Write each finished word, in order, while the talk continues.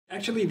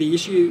Actually, the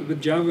issue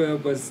with Java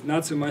was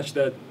not so much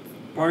that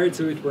parts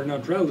of it were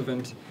not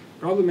relevant.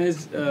 Problem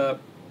is,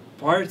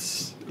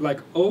 parts, like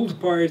old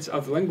parts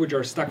of the language,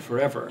 are stuck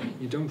forever.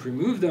 You don't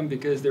remove them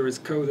because there is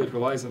code that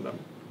relies on them.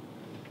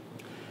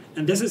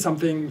 And this is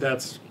something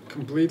that's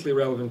completely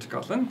relevant to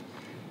Kotlin.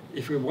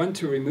 If we want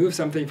to remove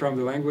something from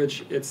the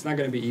language, it's not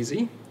going to be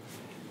easy.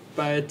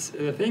 But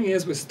the thing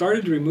is, we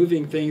started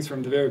removing things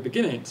from the very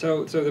beginning.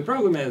 So the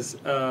problem is,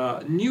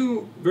 a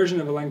new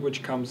version of a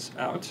language comes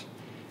out,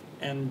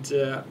 and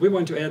we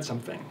want to add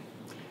something.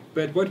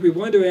 But what we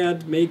want to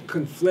add may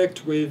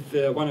conflict with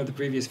one of the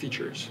previous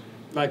features.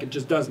 Like, it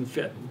just doesn't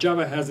fit.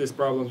 Java has these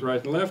problems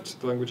right and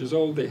left. The language is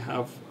old. They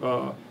have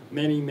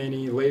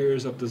many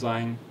layers of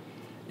design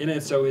in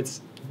it, so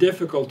it's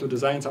difficult to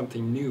design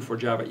something new for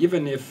Java.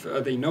 Even if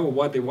they know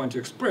what they want to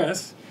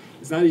express,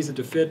 it's not easy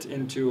to fit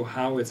into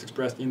how it's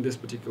expressed in this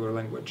particular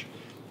language.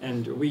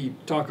 And we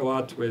talk a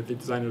lot with the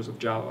designers of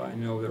Java. I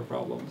know their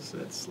problems.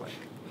 It's like,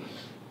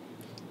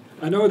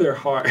 I know they're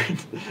hard.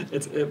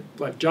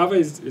 Like Java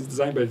is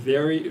designed by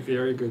very,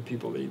 very good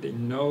people. They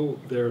know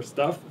their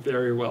stuff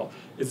very well.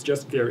 It's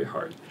just very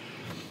hard.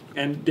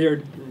 And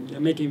they're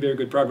making very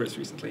good progress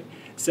recently.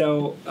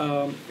 So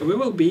we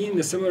will be in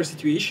a similar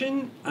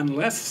situation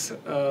unless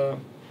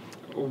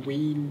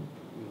we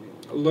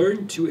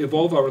learn to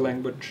evolve our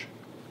language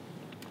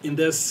in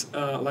this,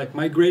 like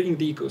migrating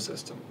the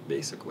ecosystem,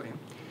 basically.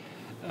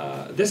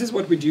 This is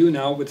what we do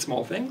now with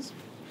small things.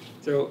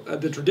 So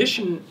the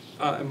tradition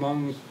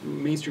among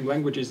mainstream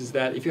languages is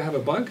that if you have a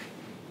bug,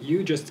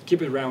 you just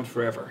keep it around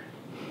forever.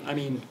 I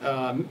mean,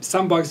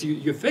 some bugs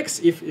you fix.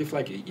 If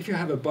you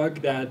have a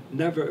bug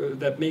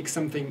that makes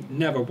something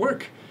never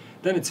work,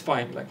 then it's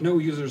fine. Like, no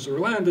users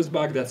rely on this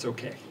bug, that's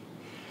okay.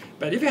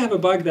 But if you have a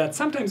bug that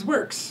sometimes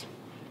works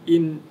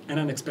in an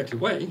unexpected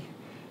way,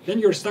 then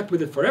you're stuck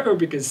with it forever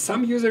because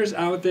some users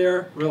out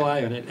there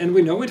rely on it. And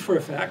we know it for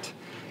a fact.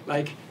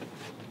 Like,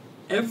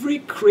 every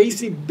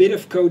crazy bit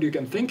of code you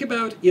can think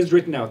about is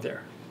written out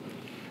there.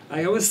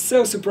 I was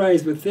so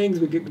surprised with things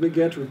we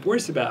get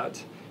reports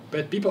about,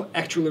 but people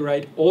actually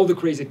write all the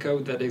crazy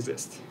code that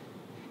exists.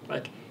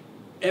 Like,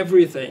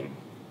 everything.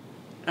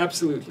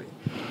 Absolutely.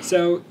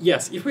 So,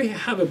 yes, if we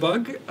have a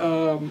bug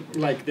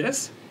like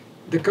this,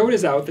 the code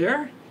is out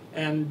there,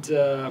 and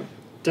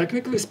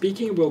technically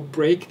speaking, will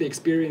break the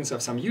experience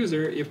of some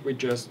user if we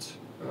just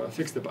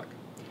fix the bug.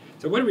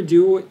 So what we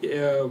do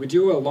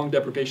a long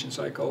deprecation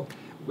cycle.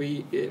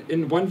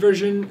 In one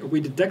version, we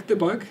detect the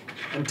bug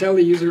and tell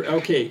the user,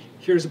 okay,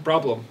 here's a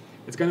problem.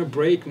 It's going to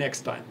break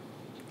next time.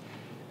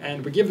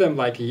 And we give them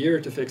like a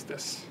year to fix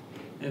this.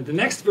 And the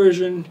next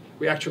version,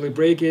 we actually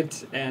break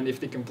it, and if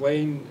they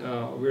complain,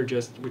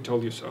 we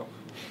told you so.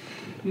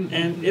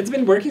 And it's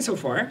been working so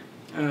far.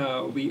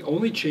 We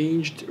only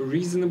changed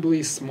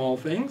reasonably small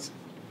things,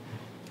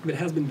 but it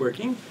has been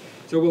working.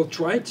 So we'll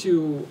try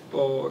to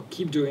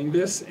keep doing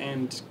this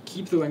and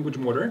keep the language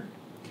modern.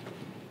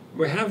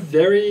 We have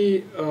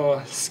very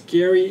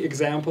scary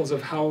examples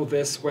of how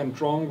this went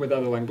wrong with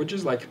other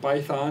languages, like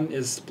Python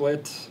is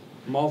split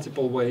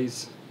multiple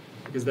ways,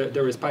 because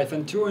there is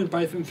Python 2 and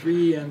Python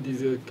 3, and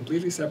these are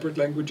completely separate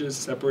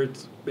languages,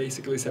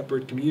 basically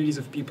separate communities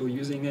of people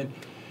using it,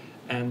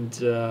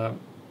 and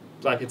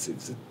like it's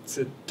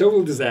a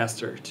total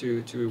disaster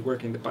to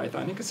work in the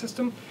Python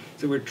ecosystem.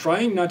 So we're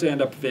trying not to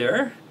end up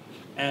there,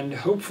 and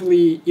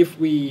hopefully if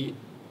we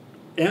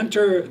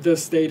enter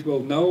this state,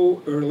 we'll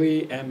know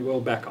early and we'll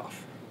back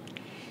off.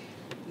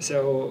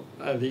 So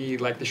the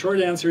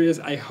short answer is,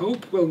 I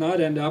hope we'll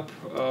not end up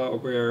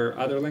where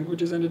other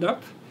languages ended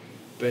up,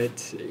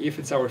 but if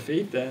it's our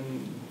fate, then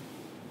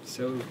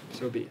so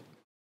be it.